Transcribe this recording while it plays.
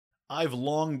I've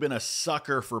long been a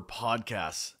sucker for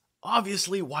podcasts.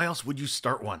 Obviously, why else would you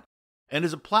start one? And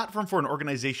as a platform for an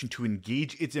organization to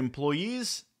engage its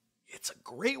employees, it's a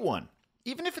great one,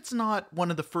 even if it's not one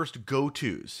of the first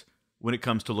go-tos when it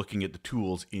comes to looking at the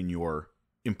tools in your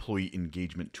employee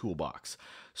engagement toolbox.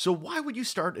 So why would you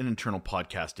start an internal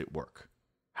podcast at work?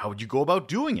 How would you go about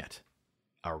doing it?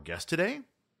 Our guest today?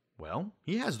 Well,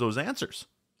 he has those answers.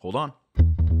 Hold on.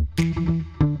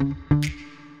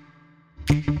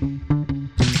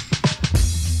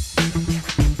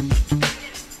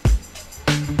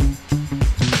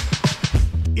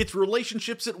 It's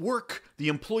Relationships at Work, the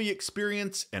Employee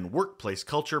Experience and Workplace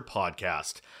Culture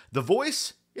podcast. The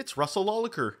voice, it's Russel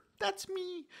Lolacher. That's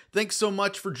me. Thanks so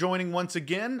much for joining once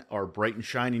again, our bright and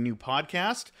shiny new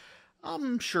podcast.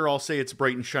 I'm sure I'll say it's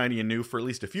bright and shiny and new for at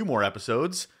least a few more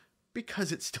episodes,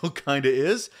 because it still kind of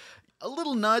is. A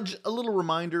little nudge, a little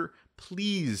reminder,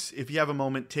 please, if you have a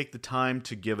moment, take the time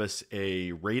to give us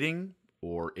a rating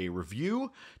or a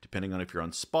review, depending on if you're on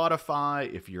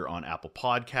Spotify, if you're on Apple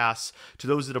Podcasts. To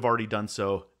those that have already done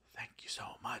so, thank you so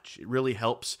much. It really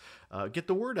helps get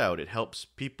the word out. It helps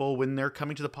people when they're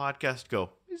coming to the podcast go,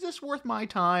 is this worth my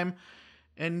time?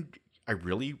 And I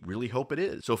really, really hope it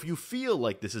is. So if you feel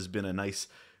like this has been a nice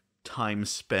time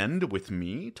spend with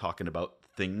me talking about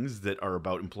things that are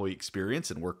about employee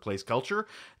experience and workplace culture,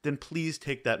 then please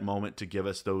take that moment to give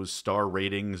us those star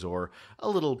ratings or a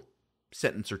little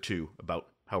sentence or two about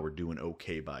how we're doing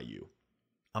okay by you.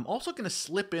 I'm also going to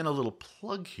slip in a little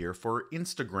plug here for our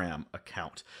Instagram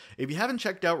account. If you haven't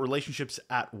checked out Relationships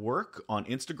at Work on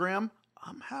Instagram,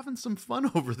 I'm having some fun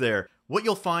over there. What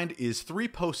you'll find is 3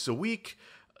 posts a week,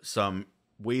 some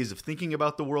ways of thinking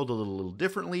about the world a little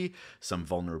differently, some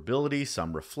vulnerability,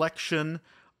 some reflection,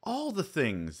 all the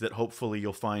things that hopefully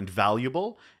you'll find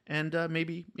valuable and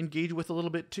maybe engage with a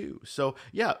little bit too. So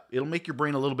yeah, it'll make your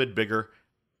brain a little bit bigger.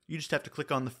 You just have to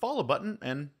click on the follow button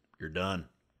and you're done.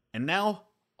 And now,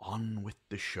 on with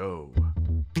the show.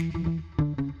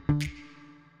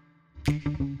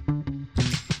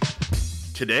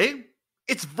 Today,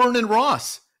 it's Vernon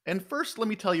Ross. And first, let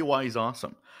me tell you why he's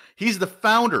awesome. He's the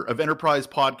founder of Enterprise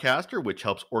Podcaster, which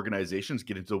helps organizations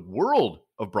get into the world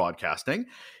of broadcasting.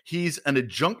 He's an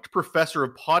adjunct professor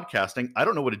of podcasting. I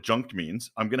don't know what adjunct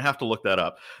means. I'm going to have to look that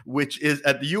up, which is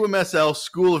at the UMSL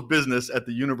School of Business at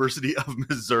the University of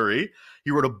Missouri.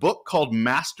 He wrote a book called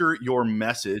Master Your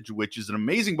Message, which is an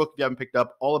amazing book if you haven't picked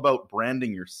up, all about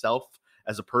branding yourself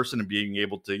as a person and being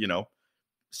able to,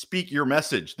 speak your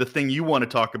message, the thing you want to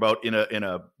talk about in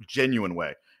a genuine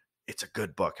way. It's a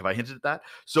good book. Have I hinted at that?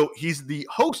 So he's the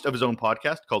host of his own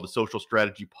podcast called the Social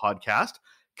Strategy Podcast,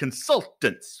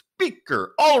 consultant,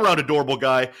 speaker, all-around adorable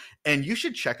guy. And you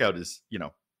should check out his,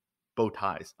 bow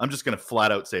ties. I'm just going to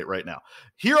flat out say it right now.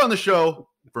 Here on the show,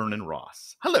 Vernon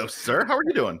Ross. Hello, sir. How are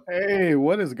you doing? Hey,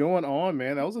 what is going on,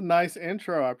 man? That was a nice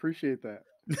intro. I appreciate that.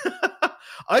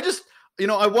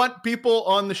 I want people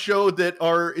on the show that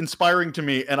are inspiring to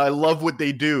me, and I love what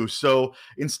they do. So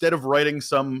instead of writing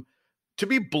some, to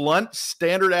be blunt,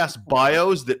 standard-ass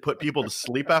bios that put people to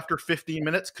sleep after 15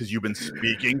 minutes because you've been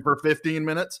speaking for 15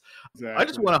 minutes, exactly. I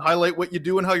just want to highlight what you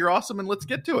do and how you're awesome, and let's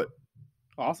get to it.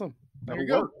 Awesome. There you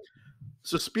go.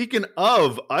 So speaking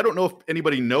of, I don't know if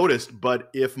anybody noticed,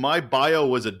 but if my bio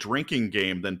was a drinking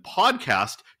game, then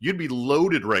podcast, you'd be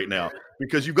loaded right now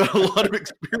because you've got a lot of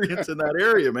experience in that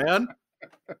area, man.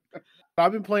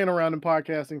 I've been playing around in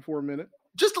podcasting for a minute.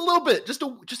 Just a little bit, just a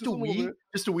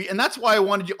wee. And that's why I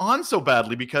wanted you on so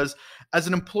badly, because as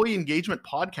an employee engagement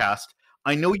podcast,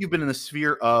 I know you've been in the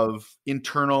sphere of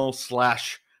internal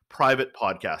 / private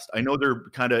podcast. I know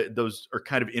those are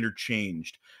kind of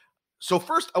interchanged. So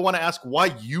first I want to ask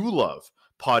why you love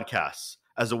podcasts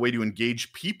as a way to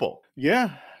engage people.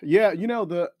 Yeah.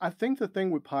 I think the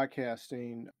thing with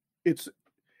podcasting,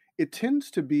 it tends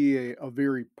to be a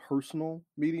very personal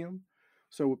medium.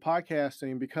 So with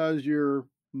podcasting, because you're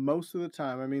most of the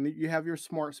time, you have your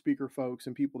smart speaker folks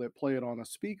and people that play it on a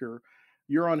speaker,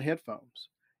 you're on headphones.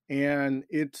 And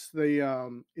it's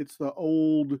the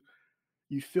old,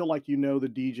 you feel like the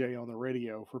DJ on the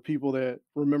radio. For people that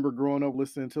remember growing up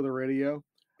listening to the radio,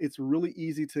 it's really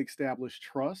easy to establish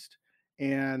trust.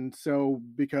 And so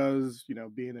because,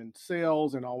 being in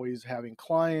sales and always having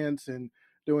clients and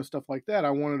doing stuff like that,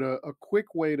 I wanted a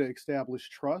quick way to establish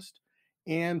trust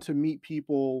and to meet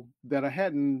people that I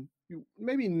hadn't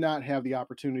maybe not have the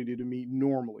opportunity to meet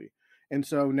normally. And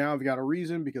so now I've got a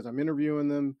reason because I'm interviewing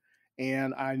them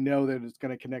and I know that it's going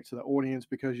to connect to the audience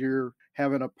because you're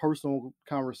having a personal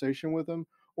conversation with them,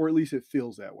 or at least it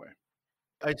feels that way.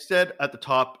 I said at the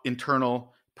top,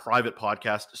 internal, private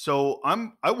podcast. So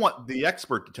I want the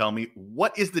expert to tell me,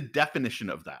 what is the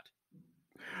definition of that?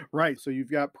 Right. So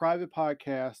you've got private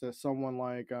podcasts that someone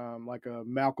like a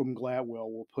Malcolm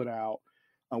Gladwell will put out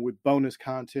with bonus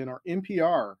content, or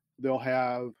NPR. They'll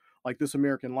have like This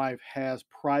American Life has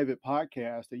private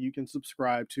podcasts that you can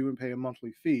subscribe to and pay a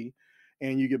monthly fee,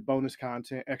 and you get bonus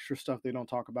content, extra stuff they don't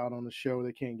talk about on the show.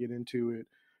 They can't get into it,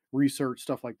 research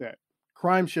stuff like that.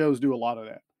 Crime shows do a lot of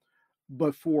that.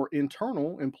 But for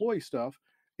internal employee stuff,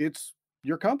 it's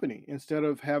your company. Instead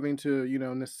of having to,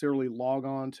 necessarily log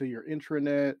on to your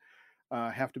intranet,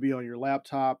 have to be on your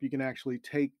laptop, you can actually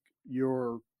take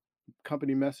your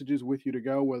company messages with you to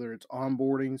go, whether it's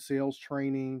onboarding, sales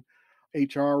training,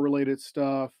 HR related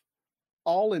stuff.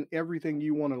 All and everything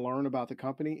you want to learn about the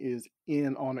company is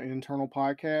in on an internal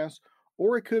podcast,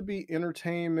 or it could be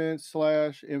entertainment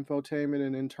slash infotainment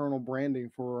and internal branding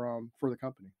for the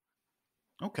company.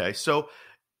 Okay, so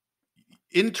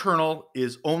internal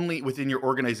is only within your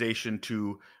organization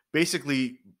to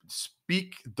basically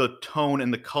speak the tone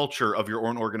and the culture of your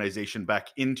own organization back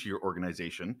into your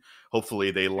organization. Hopefully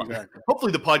Exactly.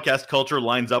 hopefully the podcast culture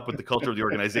lines up with the culture of the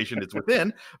organization it's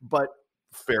within, but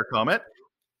fair comment.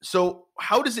 So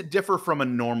how does it differ from a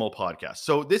normal podcast?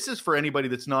 So this is for anybody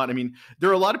that's not, I mean, there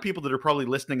are a lot of people that are probably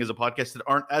listening as a podcast that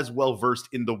aren't as well versed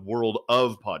in the world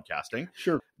of podcasting.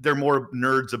 Sure. They're more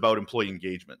nerds about employee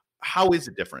engagement. How is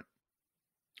it different?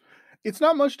 It's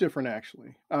not much different,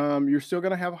 actually. You're still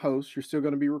going to have a host. You're still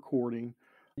going to be recording.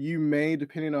 You may,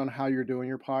 depending on how you're doing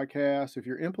your podcast, if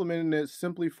you're implementing it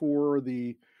simply for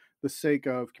the sake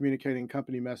of communicating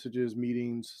company messages,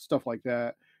 meetings, stuff like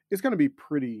that, it's going to be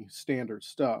pretty standard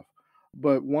stuff.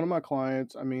 But one of my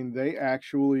clients, I mean,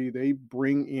 they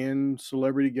bring in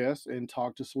celebrity guests and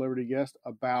talk to celebrity guests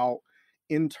about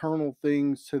internal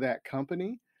things to that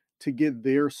company to get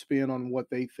their spin on what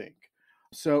they think.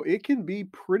 So it can be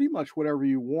pretty much whatever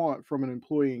you want from an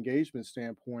employee engagement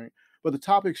standpoint, but the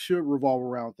topics should revolve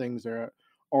around things that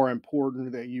are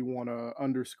important that you want to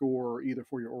underscore either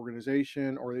for your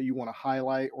organization, or that you want to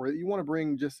highlight, or that you want to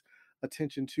bring just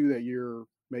attention to, that you're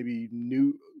maybe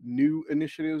new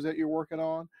initiatives that you're working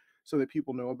on, so that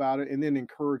people know about it, and then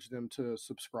encourage them to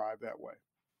subscribe that way.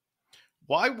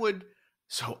 Why would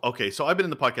so okay, so I've been in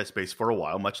the podcast space for a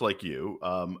while, much like you.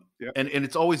 Yeah. And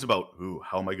it's always about, ooh,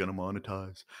 how am I gonna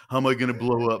monetize? How am I gonna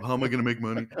blow up? How am I gonna make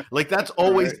money? Like that's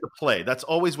always Right. the play. That's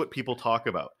always what people talk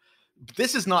about.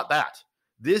 This is not that.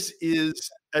 This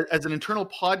is as an internal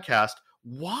podcast,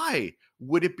 why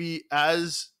would it be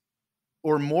as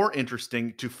or more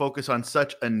interesting to focus on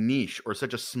such a niche or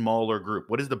such a smaller group?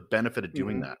 What is the benefit of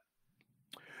doing Mhm.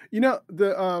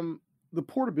 that? The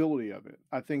portability of it,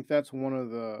 I think that's one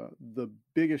of the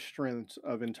biggest strengths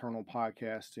of internal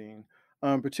podcasting,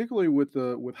 particularly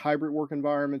with hybrid work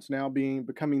environments now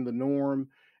becoming the norm,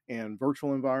 and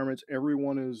virtual environments.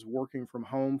 Everyone is working from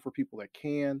home for people that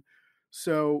can.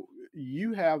 So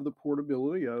you have the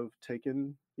portability of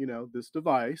taking, this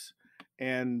device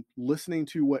and listening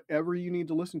to whatever you need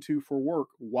to listen to for work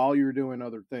while you're doing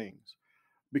other things,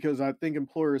 because I think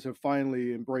employers have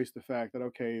finally embraced the fact that,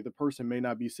 okay, the person may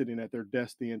not be sitting at their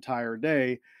desk the entire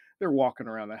day. They're walking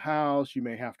around the house. You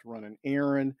may have to run an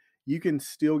errand. You can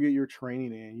still get your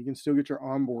training in. You can still get your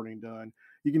onboarding done.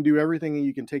 You can do everything, and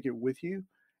you can take it with you,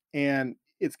 and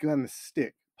it's going to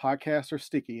stick. Podcasts are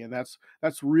sticky, and that's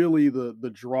really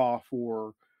the draw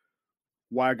for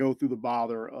why go through the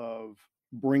bother of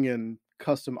bringing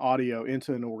custom audio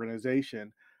into an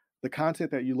organization. The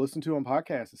content that you listen to on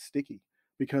podcasts is sticky,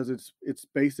 because it's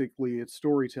basically it's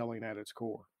storytelling at its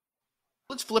core.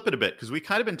 Let's flip it a bit because we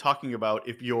kind of been talking about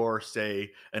if you're,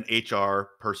 say, an HR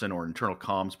person or internal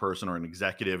comms person or an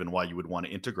executive and why you would want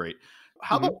to integrate.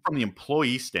 How about Mhm. from the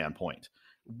employee standpoint?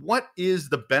 What is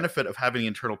the benefit of having an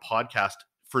internal podcast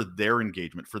for their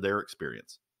engagement, for their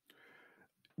experience?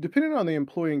 Depending on the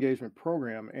employee engagement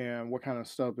program and what kind of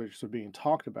subjects are being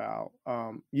talked about,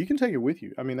 you can take it with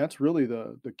you. I mean, that's really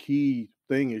the key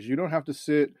thing, is you don't have to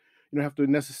sit, you don't have to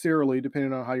necessarily,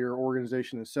 depending on how your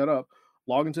organization is set up,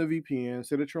 log into a VPN,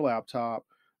 sit at your laptop,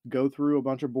 go through a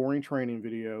bunch of boring training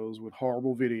videos with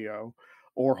horrible video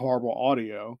or horrible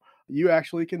audio. You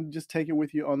actually can just take it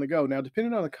with you on the go. Now,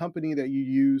 depending on the company that you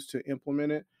use to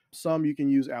implement it, some you can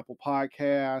use Apple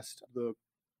Podcast. The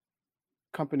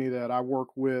company that I work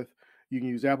with, you can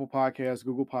use Apple Podcasts,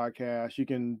 Google Podcasts. You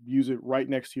can use it right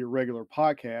next to your regular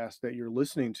podcast that you're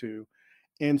listening to.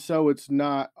 And so it's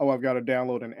not, oh, I've got to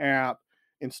download an app,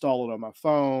 install it on my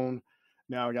phone.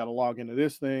 Now I got to log into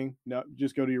this thing. No,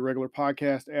 just go to your regular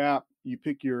podcast app. You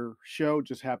pick your show, it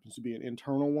just happens to be an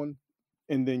internal one,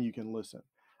 and then you can listen.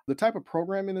 The type of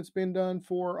programming that's been done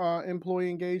for employee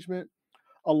engagement,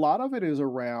 A lot of it is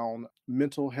around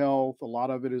mental health, a lot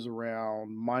of it is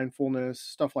around mindfulness,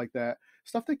 stuff like that.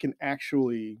 Stuff that can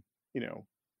actually, you know,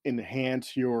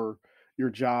 enhance your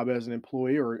job as an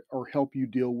employee or help you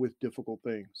deal with difficult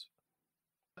things.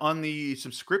 On the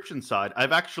subscription side,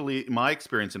 I've actually my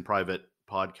experience in private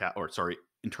podcast or sorry,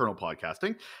 internal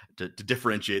podcasting to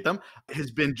differentiate them has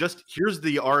been just here's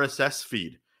the RSS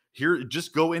feed. Here,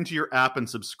 just go into your app and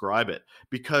subscribe it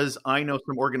because I know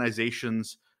some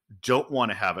organizations don't want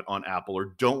to have it on Apple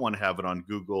or don't want to have it on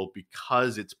Google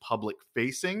because it's public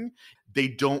facing. They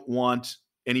don't want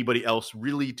anybody else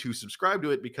really to subscribe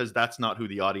to it because that's not who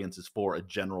the audience is for, a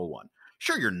general one.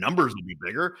 Sure, your numbers will be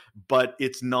bigger, but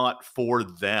it's not for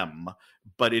them.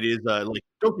 But it is like,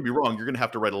 don't get me wrong, you're going to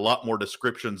have to write a lot more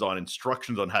descriptions on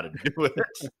instructions on how to do it.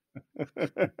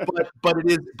 But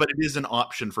it is an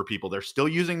option for people. They're still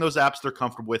using those apps they're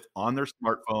comfortable with on their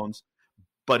smartphones,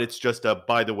 but it's just a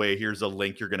by the way, here's a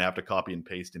link you're going to have to copy and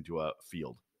paste into a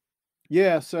field.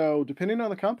 Yeah, so depending on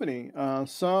the company,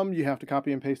 some you have to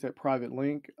copy and paste that private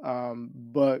link,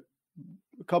 but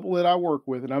a couple that I work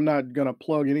with, and I'm not gonna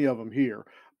plug any of them here,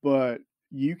 but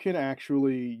you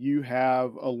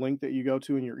have a link that you go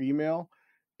to in your email.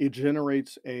 It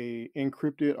generates a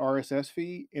encrypted RSS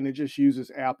feed, and it just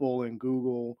uses Apple and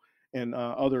Google and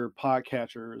other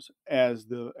podcatchers as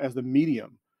the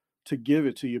medium to give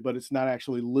it to you, but it's not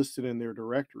actually listed in their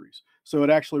directories. So it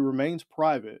actually remains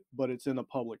private, but it's in a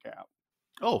public app.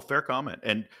 Oh, fair comment.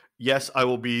 And yes, I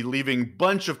will be leaving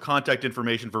bunch of contact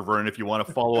information for Vernon if you want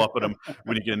to follow up with him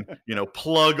when he can,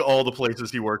 plug all the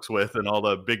places he works with and all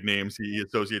the big names he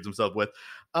associates himself with.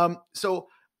 So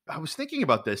I was thinking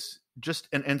about this just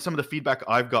and some of the feedback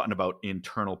I've gotten about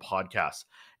internal podcasts.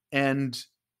 And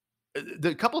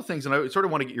the couple of things, and I sort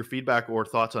of want to get your feedback or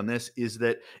thoughts on this, is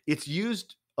that it's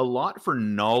used a lot for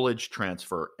knowledge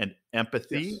transfer and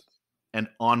empathy Yes. and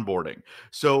onboarding.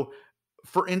 So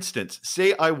for instance,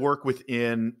 say I work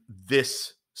within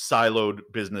this siloed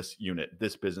business unit,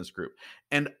 this business group,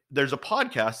 and there's a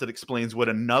podcast that explains what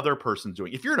another person's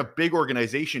doing. If you're in a big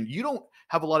organization, you don't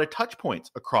have a lot of touch points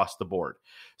across the board.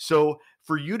 So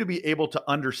for you to be able to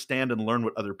understand and learn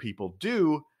what other people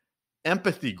do,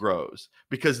 empathy grows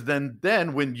because then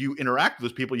when you interact with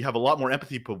those people you have a lot more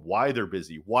empathy for why they're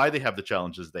busy, why they have the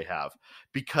challenges they have,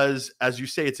 because as you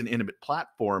say it's an intimate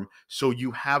platform, so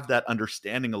you have that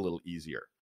understanding a little easier.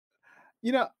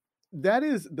 You know, that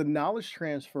is the knowledge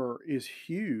transfer is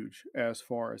huge as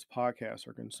far as podcasts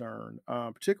are concerned,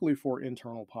 particularly for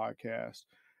internal podcasts.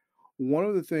 One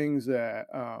of the things that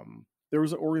there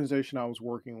was an organization I was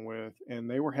working with, and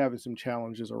they were having some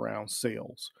challenges around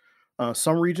sales.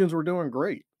 Some regions were doing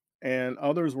great, and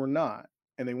others were not.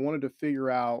 And they wanted to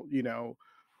figure out,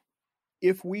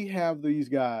 if we have these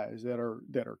guys that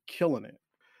are killing it,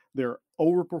 they're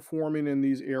overperforming in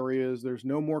these areas. There's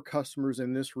no more customers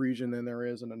in this region than there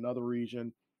is in another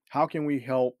region. How can we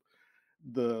help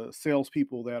the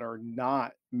salespeople that are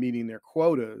not meeting their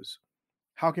quotas?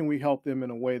 How can we help them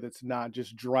in a way that's not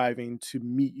just driving to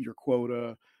meet your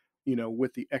quota,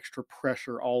 with the extra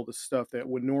pressure, all the stuff that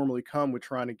would normally come with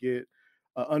trying to get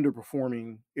an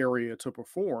underperforming area to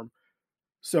perform?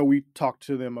 So we talked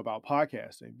to them about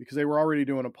podcasting because they were already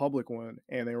doing a public one,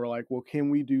 and they were like, "Well, can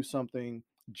we do something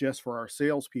just for our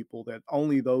salespeople that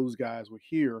only those guys would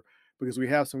hear? Because we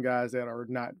have some guys that are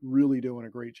not really doing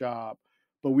a great job,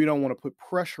 but we don't want to put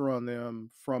pressure on them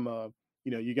from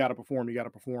you got to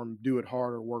perform, do it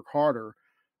harder, work harder.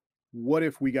 What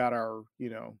if we got our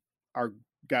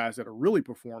guys that are really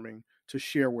performing to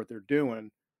share what they're doing,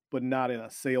 but not in a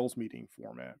sales meeting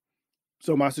format?"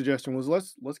 So my suggestion was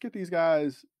let's get these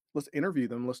guys, let's interview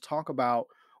them, let's talk about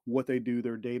what they do,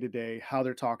 their day to day, how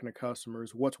they're talking to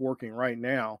customers, what's working right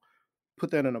now.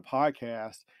 Put that in a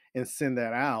podcast and send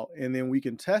that out, and then we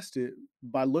can test it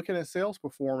by looking at sales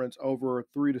performance over a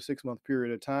 3 to 6 month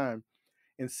period of time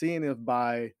and seeing if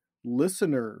by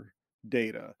listener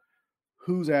data,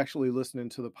 who's actually listening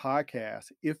to the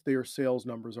podcast, if their sales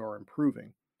numbers are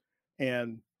improving,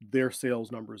 and their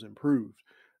sales numbers improved.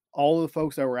 All of the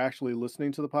folks that were actually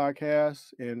listening to the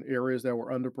podcast in areas that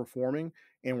were underperforming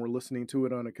and were listening to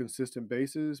it on a consistent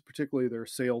basis, particularly their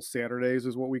sales Saturdays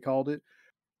is what we called it,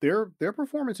 their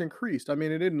performance increased. I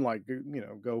mean, it didn't like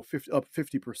go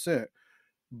 50%,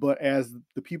 but as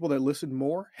the people that listened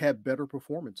more had better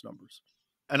performance numbers.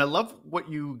 And I love what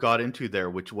you got into there,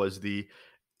 which was the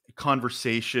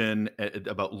conversation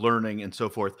about learning and so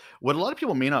forth. What a lot of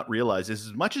people may not realize is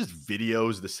as much as video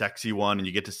is the sexy one and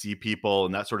you get to see people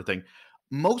and that sort of thing,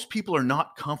 most people are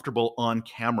not comfortable on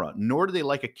camera, nor do they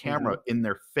like a camera Mhm. in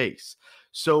their face.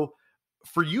 So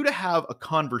for you to have a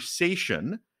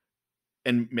conversation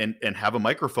and have a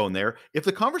microphone there. If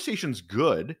the conversation's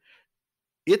good,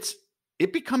 it's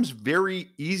it becomes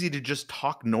very easy to just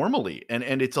talk normally, and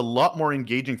it's a lot more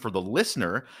engaging for the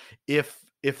listener if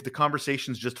the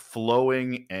conversation's just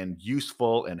flowing and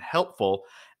useful and helpful,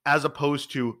 as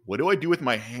opposed to, what do I do with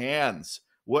my hands?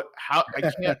 What how I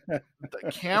can't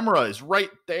The camera is right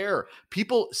there.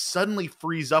 People suddenly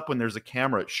freeze up when there's a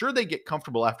camera. Sure, they get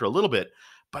comfortable after a little bit,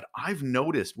 but I've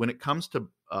noticed when it comes to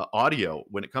audio,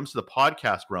 when it comes to the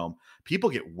podcast realm, people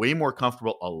get way more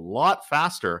comfortable a lot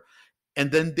faster, and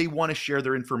then they want to share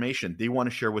their information. They want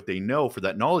to share what they know for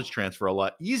that knowledge transfer a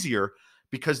lot easier,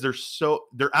 because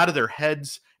they're out of their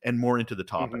heads and more into the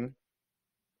topic. Hmm.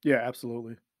 Yeah,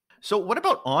 absolutely. So what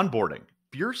about onboarding?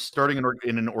 If you're starting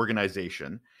in an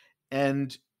organization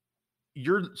and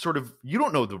you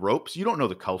don't know the ropes, you don't know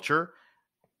the culture,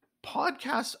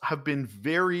 podcasts have been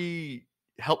very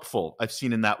helpful. I've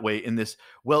seen in that way, in this,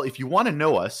 well, if you want to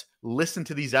know us, listen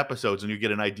to these episodes and you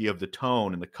get an idea of the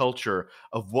tone and the culture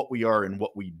of what we are and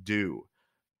what we do.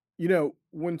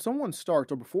 When someone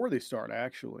starts or before they start,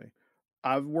 actually,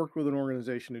 I've worked with an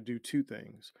organization to do two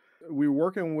things. We were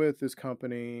working with this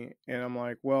company, and I'm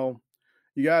like, well,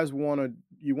 you guys want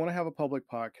to have a public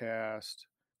podcast,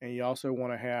 and you also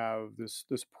want to have this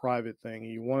private thing,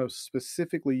 and you want to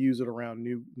specifically use it around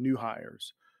new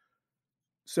hires.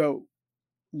 So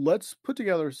let's put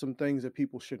together some things that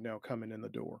people should know coming in the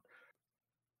door.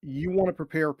 You want to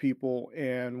prepare people,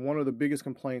 and one of the biggest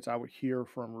complaints I would hear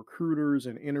from recruiters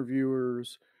and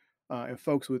interviewers, and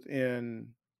folks within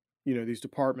these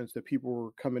departments that people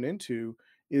were coming into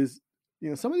is,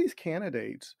 some of these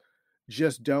candidates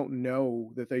just don't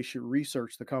know that they should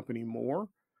research the company more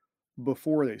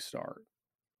before they start.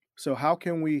 So how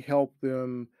can we help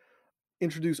them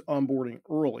introduce onboarding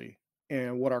early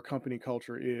and what our company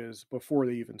culture is before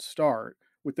they even start,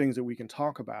 with things that we can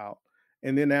talk about?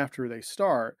 And then after they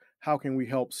start, how can we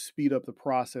help speed up the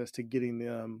process to getting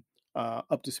them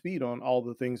up to speed on all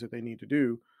the things that they need to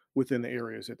do within the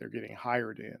areas that they're getting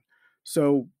hired in?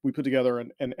 So we put together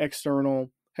an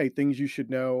external, hey, things you should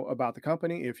know about the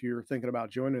company if you're thinking about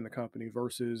joining the company,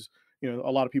 versus, a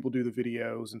lot of people do the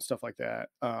videos and stuff like that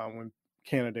when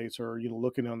candidates are,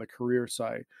 looking on the career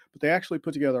site, but they actually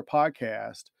put together a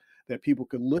podcast that people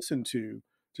could listen to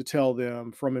tell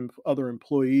them from other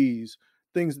employees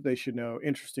things that they should know,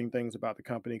 interesting things about the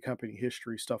company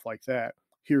history, stuff like that.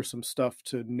 Here's some stuff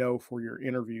to know for your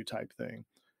interview type thing.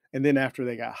 And then after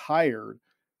they got hired,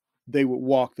 they would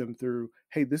walk them through,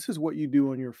 hey, this is what you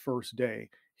do on your first day.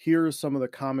 Here's some of the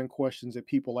common questions that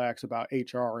people ask about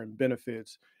HR and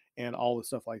benefits and all the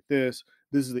stuff like this.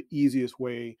 This is the easiest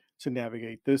way to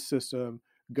navigate this system.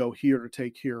 Go here to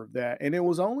take care of that. And it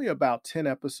was only about 10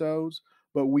 episodes,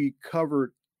 but we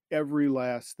covered every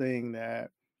last thing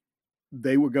that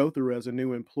they would go through as a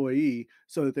new employee,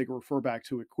 so that they could refer back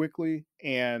to it quickly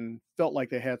and felt like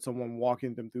they had someone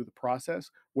walking them through the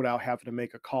process without having to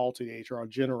make a call to the HR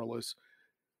generalist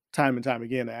time and time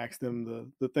again to ask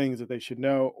them the things that they should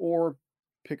know, or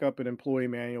pick up an employee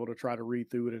manual to try to read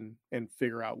through it and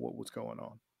figure out what was going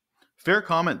on. Fair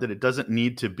comment that it doesn't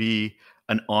need to be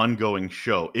an ongoing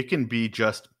show. It can be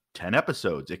just 10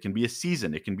 episodes. It can be a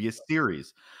season. It can be a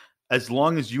series. As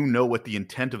long as you know what the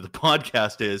intent of the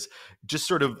podcast is, just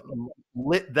sort of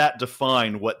let that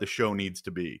define what the show needs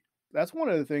to be. That's one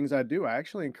of the things I do. I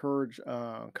actually encourage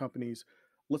companies.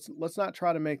 Let's not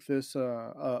try to make this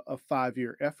a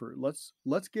 5-year effort.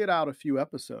 Let's get out a few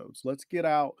episodes. Let's get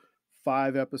out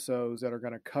 5 episodes that are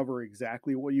going to cover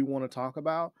exactly what you want to talk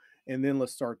about, and then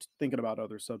let's start thinking about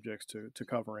other subjects to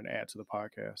cover and add to the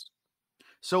podcast.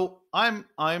 So I'm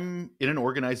in an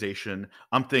organization.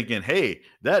 I'm thinking, hey,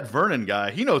 that Vernon guy,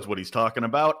 he knows what he's talking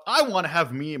about. I want to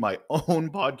have my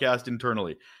own podcast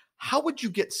internally. How would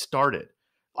you get started?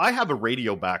 I have a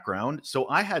radio background, so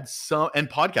I had some, and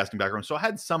podcasting background, so I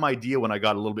had some idea when I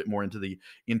got a little bit more into the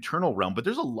internal realm. But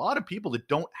there's a lot of people that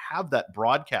don't have that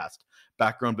broadcast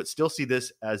background, but still see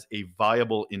this as a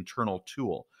viable internal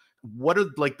tool. What are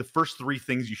like the first three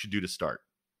things you should do to start?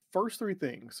 First three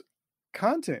things: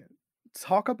 content.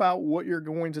 Talk about what you're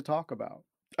going to talk about.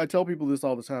 I tell people this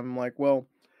all the time. I'm like, well,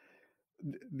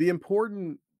 the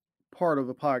important part of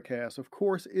the podcast, of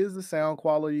course, is the sound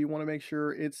quality. You want to make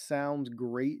sure it sounds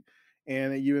great,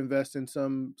 and that you invest in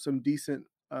some decent,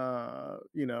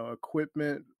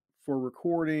 equipment for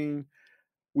recording.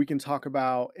 We can talk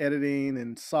about editing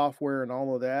and software and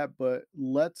all of that, but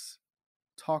let's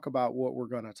talk about what we're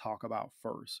going to talk about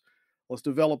first. Let's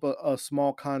develop a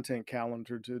small content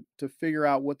calendar to figure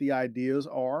out what the ideas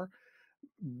are,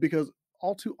 because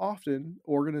all too often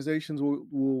organizations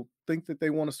will think that they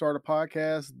want to start a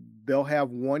podcast. they'll have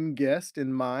one guest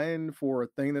in mind for a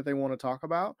thing that they want to talk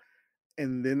about,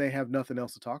 and then they have nothing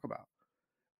else to talk about.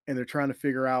 And they're trying to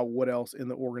figure out what else in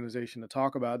the organization to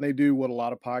talk about. And they do what a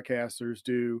lot of podcasters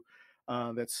do,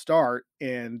 that start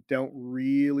and don't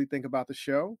really think about the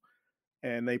show,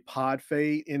 and they pod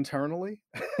fade internally.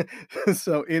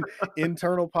 So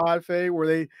internal pod fade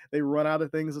where they run out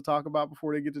of things to talk about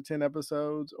before they get to 10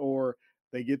 episodes, or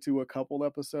they get to a couple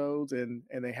episodes and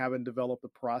they haven't developed the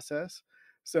process.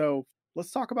 So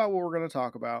let's talk about what we're going to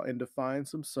talk about and define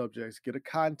some subjects, get a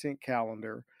content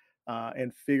calendar,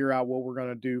 and figure out what we're going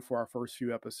to do for our first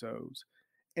few episodes.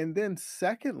 And then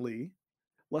secondly,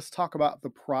 let's talk about the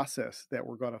process that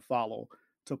we're going to follow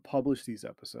to publish these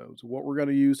episodes, what we're going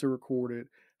to use to record it,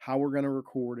 how we're going to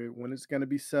record it, when it's going to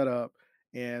be set up,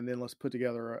 and then let's put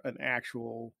together an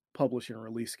actual publish and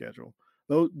release schedule.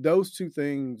 Those two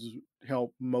things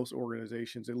help most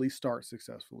organizations at least start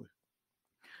successfully.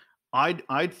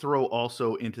 I'd throw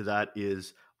also into that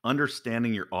is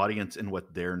understanding your audience and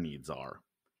what their needs are.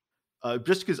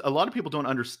 Just because a lot of people don't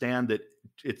understand that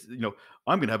it's, I'm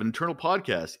going to have an internal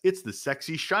podcast. It's the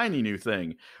sexy, shiny new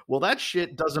thing. Well, that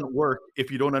shit doesn't work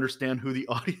if you don't understand who the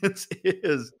audience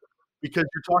is, because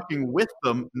you're talking with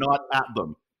them, not at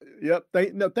them. Yep.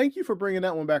 Thank you for bringing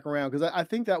that one back around, because I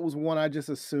think that was one I just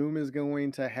assume is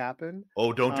going to happen.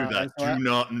 Oh, don't do And that. so Do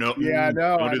not, no, yeah,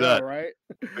 don't I do know, that. right?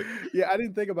 Yeah, I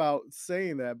didn't think about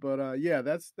saying that, but yeah,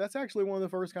 that's actually one of the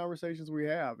first conversations we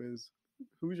have is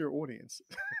who's your audience?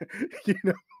 you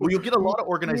know, Well, you'll get a who lot of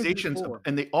who is this organizations, for?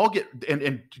 and they all get,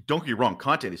 and don't get me wrong,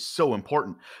 content is so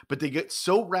important, but they get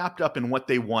so wrapped up in what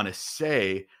they want to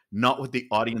say, not what the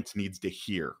audience needs to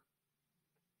hear.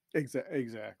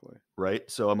 Exactly. Right.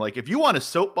 So I'm like, if you want a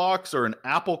soapbox or an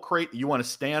apple crate that you want to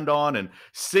stand on and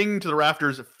sing to the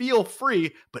rafters, feel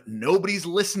free, but nobody's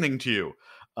listening to you.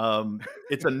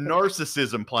 It's a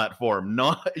narcissism platform,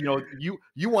 not,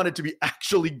 you want it to be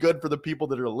actually good for the people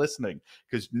that are listening,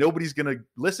 because nobody's going to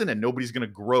listen and nobody's going to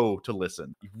grow to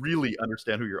listen. You really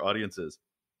understand who your audience is.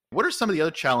 What are some of the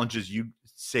other challenges you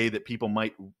say that people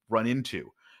might run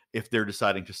into if they're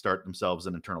deciding to start themselves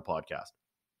an internal podcast?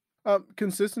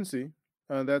 Consistency.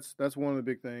 That's one of the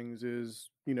big things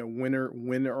is, when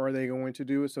are they going to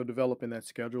do it? So developing that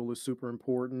schedule is super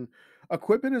important.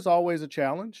 Equipment is always a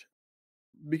challenge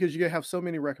because you have so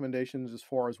many recommendations as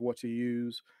far as what to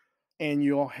use, and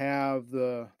you'll have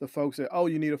the folks that, oh,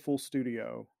 you need a full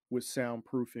studio with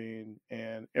soundproofing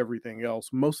and everything else.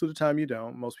 Most of the time you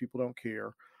don't. Most people don't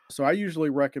care. So I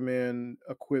usually recommend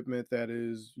equipment that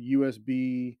is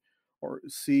USB or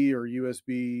C or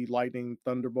USB Lightning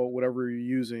Thunderbolt, whatever you're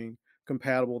using,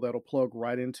 compatible, that'll plug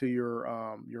right into your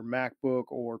MacBook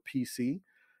or PC,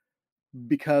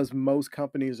 because most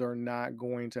companies are not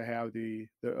going to have the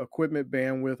equipment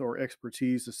bandwidth or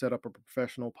expertise to set up a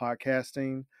professional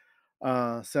podcasting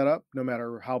setup, no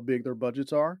matter how big their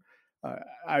budgets are.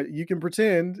 You can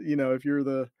pretend, if you're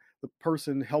the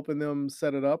person helping them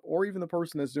set it up, or even the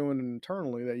person that's doing it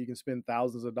internally, that you can spend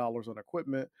thousands of dollars on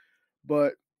equipment.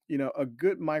 But a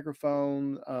good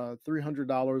microphone,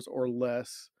 $300 or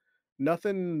less,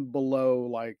 nothing below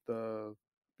like the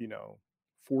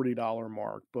 $40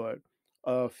 mark, but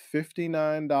a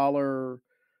 $59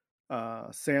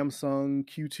 Samsung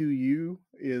Q2U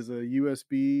is a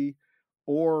USB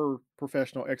or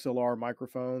professional XLR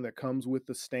microphone that comes with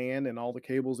the stand and all the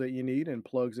cables that you need and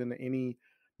plugs into any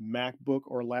MacBook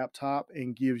or laptop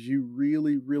and gives you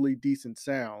really, really decent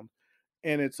sound.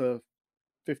 And it's a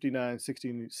 59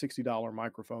 $60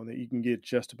 microphone that you can get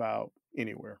just about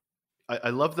anywhere. I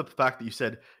love the fact that you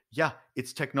said, yeah,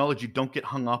 it's technology. Don't get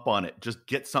hung up on it. Just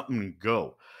get something and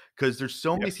go. Because there's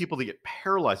so many Yes. people that get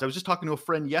paralyzed. I was just talking to a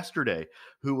friend yesterday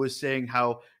who was saying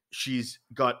how she's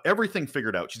got everything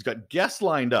figured out. She's got guests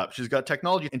lined up. She's got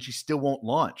technology, and she still won't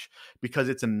launch because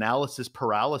it's analysis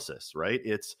paralysis, right?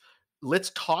 It's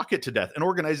let's talk it to death. And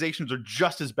organizations are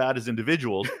just as bad as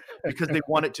individuals because they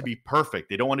want it to be perfect.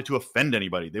 They don't want it to offend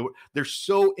anybody. They're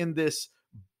so in this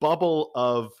bubble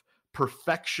of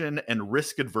perfection and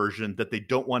risk aversion that they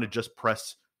don't want to just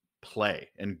press play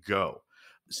and go.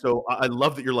 So I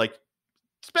love that you're like,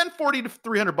 spend 40 to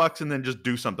 $300 and then just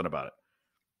do something about it.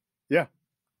 Yeah.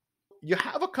 You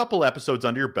have a couple episodes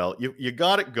under your belt. You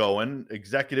got it going.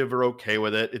 Executive are okay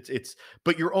with it.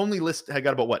 But your only list had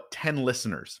got about what, 10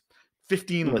 listeners,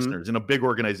 15 Mhm. listeners in a big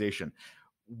organization.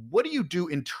 What do you do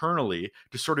internally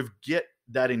to sort of get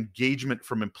that engagement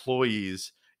from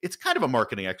employees? It's kind of a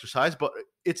marketing exercise, but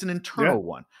it's an Yeah. internal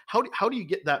one. How do you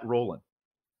get that rolling?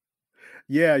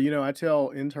 Yeah, I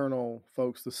tell internal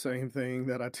folks the same thing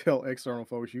that I tell external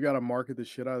folks. You got to market the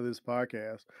shit out of this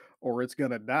podcast or it's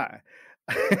going to die.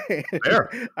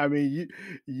 Fair. I mean,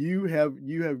 you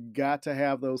have got to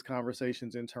have those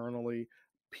conversations internally.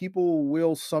 People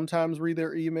will sometimes read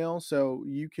their email, so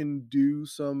you can do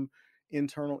some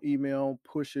internal email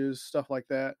pushes, stuff like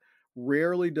that.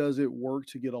 Rarely does it work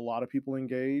to get a lot of people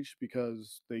engaged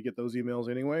because they get those emails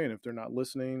anyway, and if they're not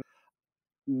listening,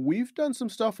 we've done some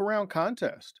stuff around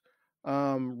contest,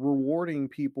 rewarding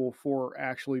people for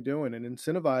actually doing and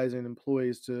incentivizing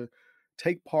employees to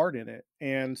take part in it.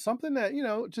 And something that,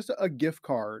 just a gift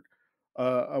card,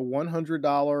 a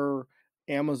 $100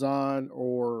 Amazon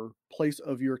or place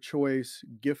of your choice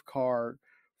gift card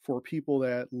for people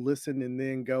that listen and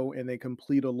then go and they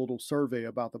complete a little survey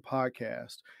about the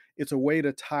podcast. It's a way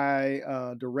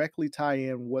to directly tie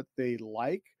in what they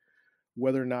like,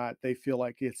 whether or not they feel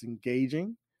like it's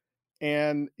engaging,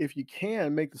 and if you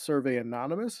can, make the survey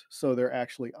anonymous so they're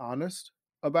actually honest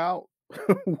about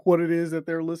what it is that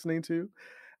they're listening to.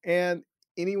 And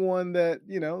anyone that,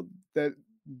 that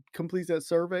completes that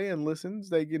survey and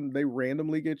listens, they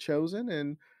randomly get chosen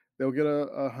and they'll get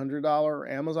a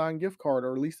 $100 Amazon gift card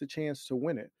or at least a chance to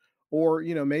win it. Or,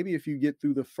 maybe if you get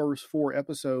through the first 4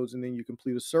 episodes and then you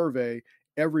complete a survey,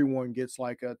 everyone gets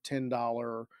like a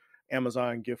 $10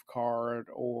 Amazon gift card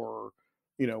or,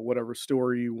 whatever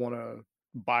store you want to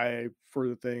buy for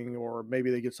the thing, or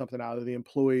maybe they get something out of the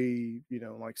employee,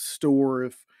 like store.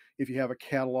 If you have a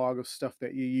catalog of stuff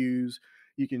that you use,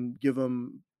 you can give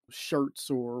them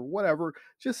shirts or whatever,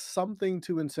 just something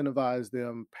to incentivize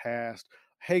them past,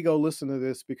 hey, go listen to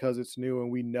this because it's new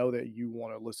and we know that you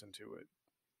want to listen to it.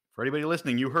 For anybody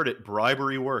listening, you heard it.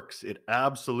 Bribery works. It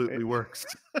absolutely It- works.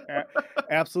 a-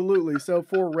 Absolutely. So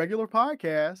for regular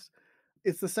podcasts,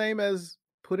 it's the same as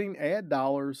putting ad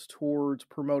dollars towards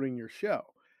promoting your show.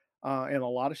 And a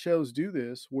lot of shows do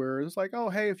this where it's like, oh,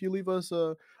 hey, if you leave us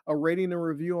a rating and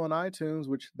review on iTunes,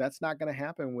 which that's not going to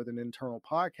happen with an internal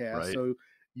podcast. Right. So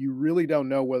you really don't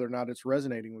know whether or not it's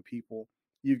resonating with people.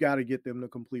 You've got to get them to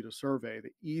complete a survey.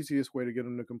 The easiest way to get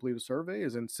them to complete a survey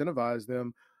is incentivize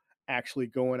them actually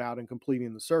going out and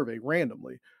completing the survey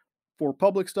randomly. For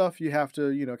public stuff, you have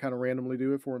to, kind of randomly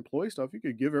do it. For employee stuff, you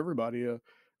could give everybody a,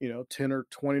 $10 or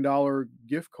 $20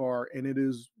 gift card, and it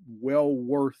is well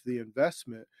worth the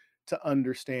investment to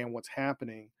understand what's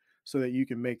happening so that you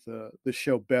can make the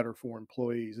show better for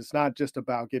employees. It's not just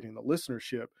about getting the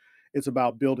listenership, it's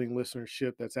about building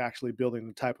listenership that's actually building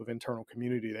the type of internal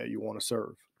community that you want to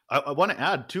serve. I want to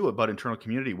add too about internal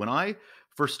community. When I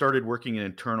first started working in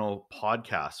internal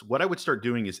podcasts, what I would start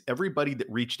doing is everybody that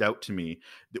reached out to me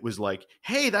that was like,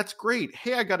 hey, that's great.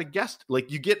 Hey, I got a guest. Like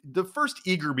you get the first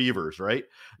eager beavers, right?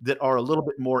 That are a little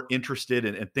bit more interested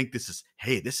and think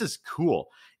hey, this is cool.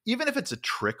 Even if it's a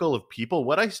trickle of people,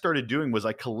 what I started doing was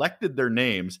I collected their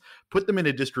names, put them in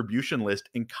a distribution list,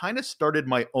 and kind of started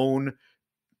my own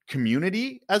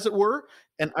community, as it were,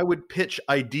 and I would pitch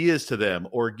ideas to them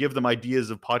or give them ideas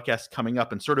of podcasts coming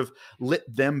up and sort of let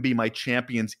them be my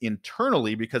champions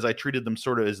internally because I treated them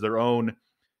sort of as their own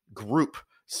group,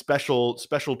 special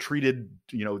treated,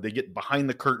 they get behind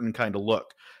the curtain kind of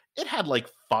look. It had like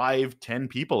 5-10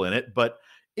 people in it, but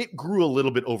it grew a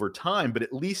little bit over time, but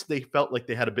at least they felt like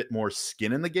they had a bit more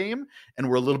skin in the game and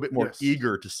were a little bit more Yes,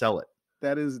 eager to sell it.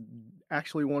 that is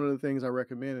actually one of the things I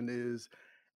recommend is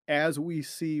as we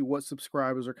see what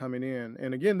subscribers are coming in.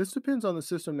 And again, this depends on the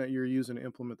system that you're using to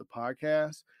implement the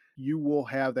podcast. You will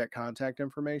have that contact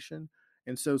information.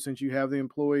 And so, since you have the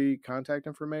employee contact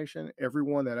information,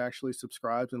 everyone that actually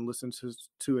subscribes and listens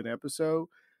to an episode,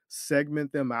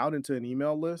 segment them out into an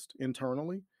email list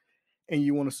internally. And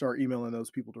you want to start emailing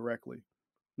those people directly.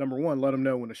 Number one, let them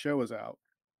know when the show is out.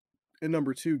 And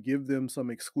number two, give them some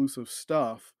exclusive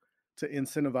stuff to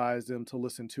incentivize them to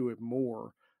listen to it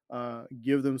more.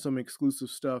 Give them some exclusive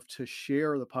stuff to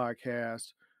share the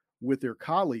podcast with their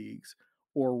colleagues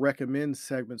or recommend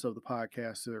segments of the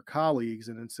podcast to their colleagues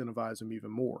and incentivize them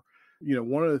even more.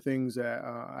 One of the things that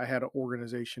I had an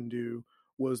organization do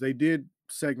was they did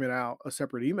segment out a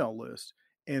separate email list.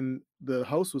 And the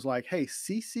host was like, hey,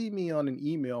 CC me on an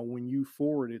email when you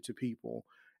forward it to people.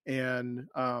 And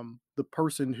the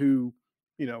person who,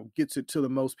 gets it to the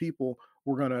most people,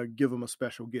 we're going to give them a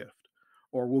special gift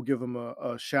or we'll give them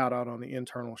a shout out on the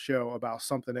internal show about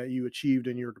something that you achieved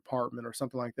in your department or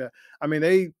something like that. I mean,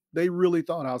 they really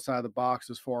thought outside the box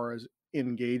as far as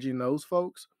engaging those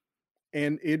folks.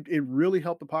 And it really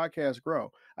helped the podcast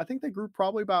grow. I think they grew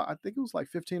probably about, I think it was like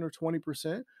 15 or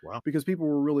 20%. Wow. Because people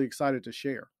were really excited to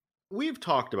share. We've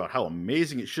talked about how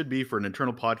amazing it should be for an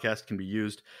internal podcast can be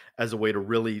used as a way to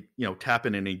really, tap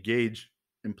in and engage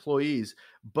employees.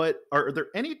 But are there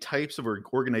any types of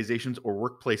organizations or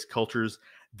workplace cultures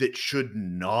that should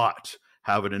not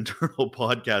have an internal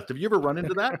podcast. Have you ever run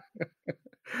into that?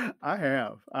 I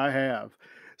have.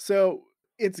 So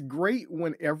it's great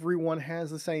when everyone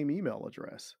has the same email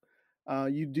address.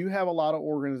 You do have a lot of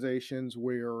organizations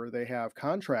where they have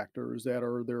contractors that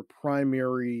are their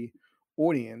primary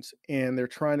audience, and they're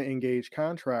trying to engage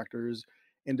contractors.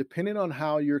 And depending on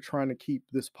how you're trying to keep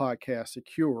this podcast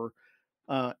secure,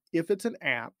 if it's an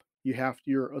app,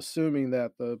 you're assuming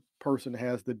that the person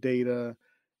has the data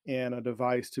and a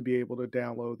device to be able to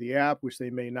download the app, which they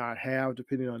may not have,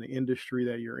 depending on the industry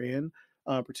that you're in.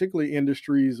 Particularly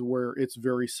industries where it's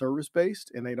very service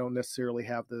based and they don't necessarily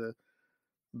have the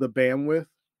bandwidth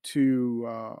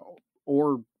to,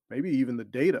 or maybe even the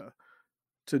data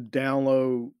to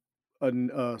download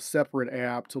a separate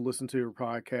app to listen to your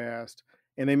podcast,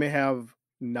 and they may have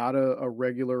not a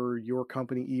regular your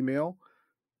company email.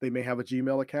 They may have a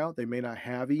Gmail account. They may not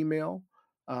have email.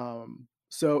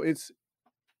 So it's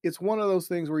one of those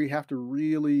things where you have to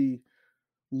really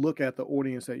look at the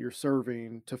audience that you're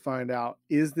serving to find out,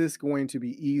 is this going to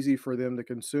be easy for them to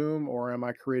consume, or am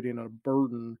I creating a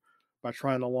burden by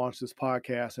trying to launch this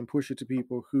podcast and push it to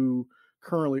people who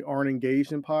currently aren't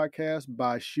engaged in podcasts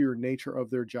by sheer nature of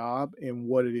their job and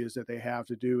what it is that they have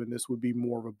to do, and this would be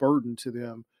more of a burden to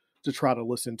them to try to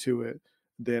listen to it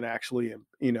than actually,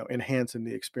 enhancing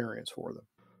the experience for them.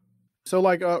 So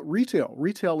like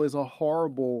retail is a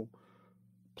horrible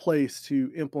place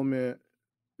to implement,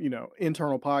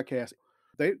 internal podcasts.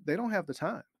 They don't have the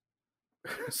time.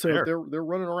 So if Fair. they're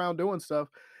running around doing stuff,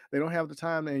 they don't have the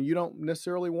time, and you don't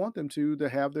necessarily want them to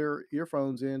have their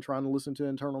earphones in trying to listen to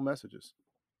internal messages.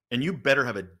 And you better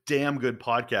have a damn good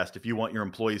podcast if you want your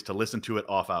employees to listen to it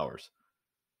off hours.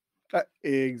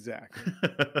 Exactly.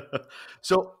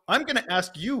 So I'm going to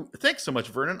ask you, thanks so much,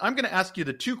 Vernon. I'm going to ask you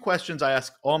the two questions I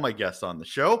ask all my guests on the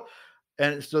show.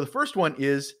 And so the first one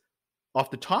is, off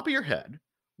the top of your head,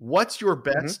 what's your Mhm.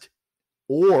 best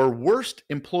or worst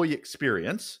employee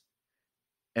experience?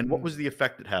 And what was Mm. the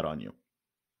effect it had on you?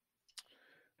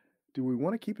 Do we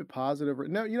want to keep it positive?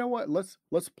 No, you know what? Let's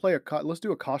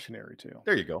do a cautionary tale.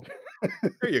 There you go.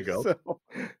 There you go. So,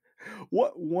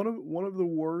 one of the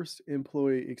worst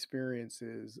employee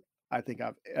experiences I think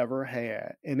I've ever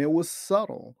had, and it was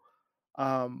subtle,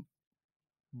 um,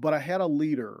 but I had a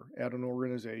leader at an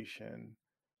organization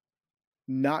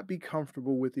not be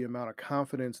comfortable with the amount of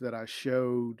confidence that I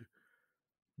showed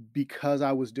because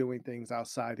I was doing things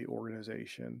outside the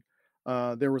organization.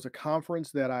 There was a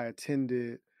conference that I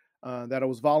attended, that I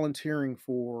was volunteering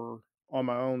for on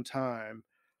my own time,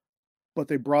 but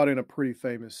they brought in a pretty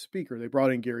famous speaker. They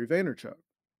brought in Gary Vaynerchuk,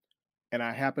 and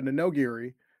I happened to know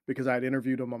Gary because I'd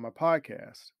interviewed him on my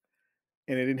podcast,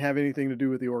 and it didn't have anything to do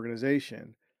with the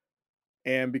organization.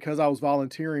 And because I was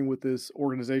volunteering with this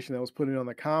organization that was putting on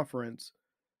the conference,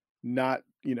 not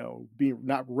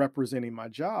representing my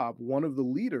job, one of the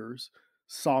leaders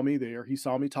saw me there. He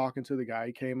saw me talking to the guy.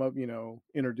 He came up,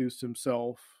 introduced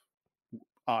himself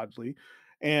oddly,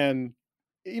 and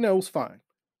it was fine.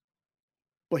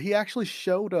 But he actually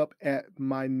showed up at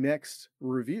my next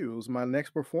review. It was my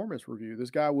next performance review.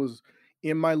 This guy was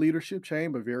in my leadership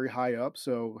chain, but very high up.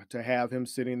 So to have him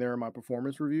sitting there in my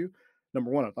performance review,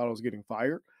 number one, I thought I was getting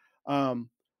fired. Um,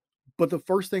 but the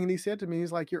first thing he said to me,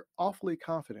 he's like, "You're awfully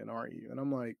confident, aren't you?" And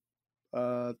I'm like,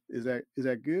 is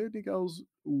that good?" He goes,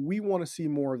 "We want to see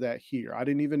more of that here. I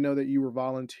didn't even know that you were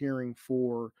volunteering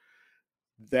for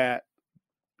that,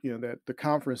 that the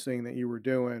conference thing that you were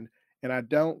doing. And I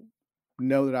don't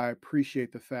know that I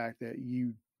appreciate the fact that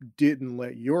you didn't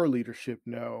let your leadership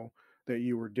know that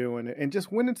you were doing it." And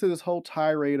just went into this whole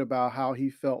tirade about how he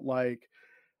felt like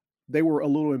they were a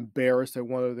little embarrassed that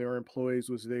one of their employees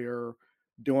was there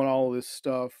doing all of this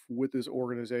stuff with this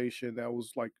organization that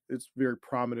was like, it's very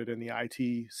prominent in the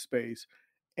IT space,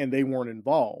 and they weren't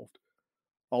involved,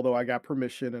 although I got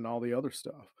permission and all the other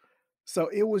stuff. So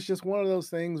it was just one of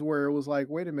those things where it was like,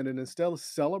 wait a minute, instead of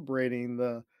celebrating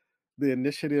the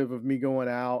initiative of me going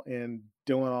out and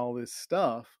doing all this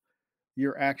stuff,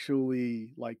 you're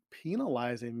actually like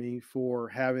penalizing me for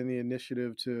having the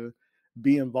initiative to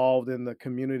be involved in the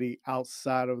community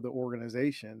outside of the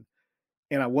organization.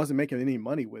 And I wasn't making any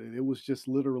money with it. It was just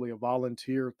literally a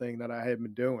volunteer thing that I had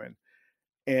been doing.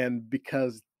 And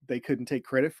because they couldn't take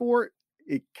credit for it,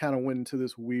 it kind of went into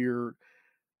this weird,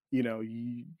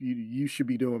 you should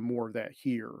be doing more of that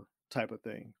here type of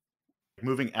thing.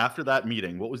 Moving after that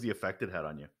meeting, what was the effect it had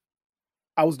on you?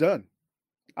 I was done.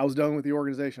 I was done with the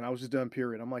organization. I was just done,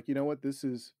 period. I'm like, you know what? This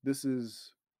is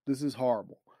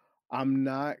horrible. I'm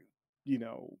not, you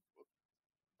know,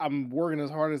 I'm working as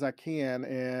hard as I can,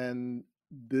 and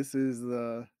this is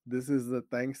the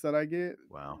thanks that I get.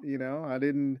 Wow. I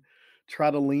didn't try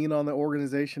to lean on the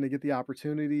organization to get the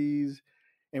opportunities.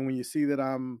 And when you see that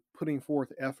I'm putting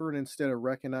forth effort instead of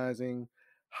recognizing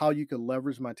how you could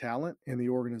leverage my talent in the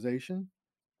organization,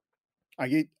 I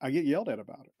get yelled at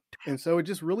about it. And so it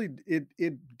just really it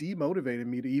demotivated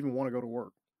me to even want to go to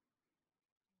work.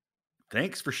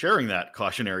 Thanks for sharing that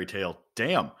cautionary tale.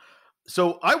 Damn.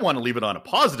 So I want to leave it on a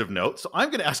positive note. So I'm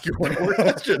going to ask you one more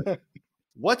question.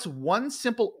 What's one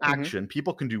simple Mhm. action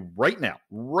people can do right now,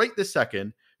 right this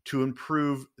second, to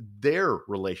improve their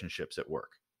relationships at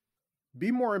work?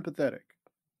 Be more empathetic.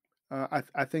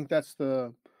 I think that's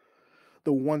the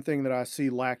one thing that I see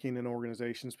lacking in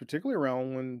organizations, particularly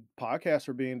around when podcasts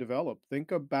are being developed.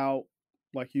 Think about,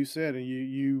 like you said,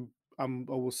 and I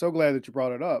was so glad that you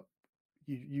brought it up.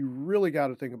 You really got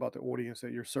to think about the audience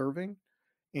that you're serving,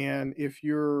 and if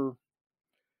you're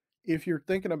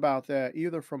thinking about that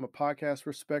either from a podcast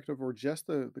perspective or just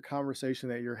the conversation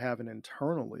that you're having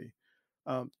internally,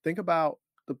 think about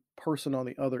the person on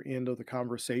the other end of the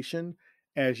conversation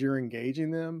as you're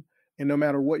engaging them. And no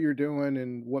matter what you're doing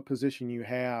and what position you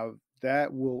have,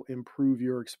 that will improve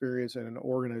your experience in an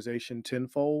organization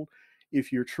tenfold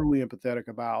if you're truly empathetic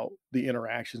about the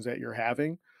interactions that you're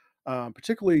having,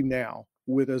 particularly now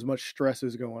with as much stress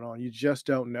as going on. You just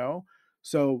don't know.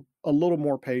 So, a little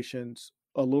more patience,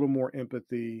 a little more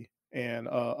empathy, and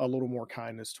a little more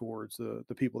kindness towards the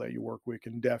people that you work with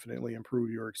can definitely improve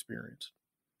your experience.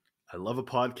 I love a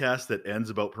podcast that ends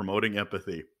about promoting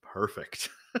empathy. Perfect.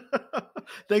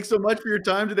 Thanks so much for your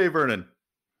time today, Vernon.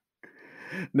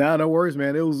 Nah, no worries,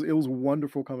 man. It was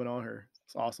wonderful coming on here.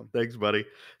 It's awesome. Thanks, buddy.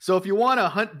 So if you want to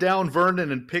hunt down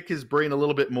Vernon and pick his brain a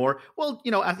little bit more, well,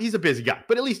 he's a busy guy,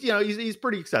 but at least, he's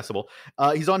pretty accessible.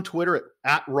 He's on Twitter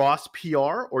at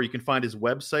RossPR, or you can find his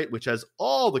website, which has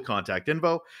all the contact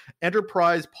info,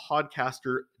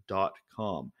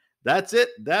 enterprisepodcaster.com. That's it.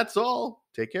 That's all.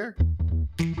 Take care.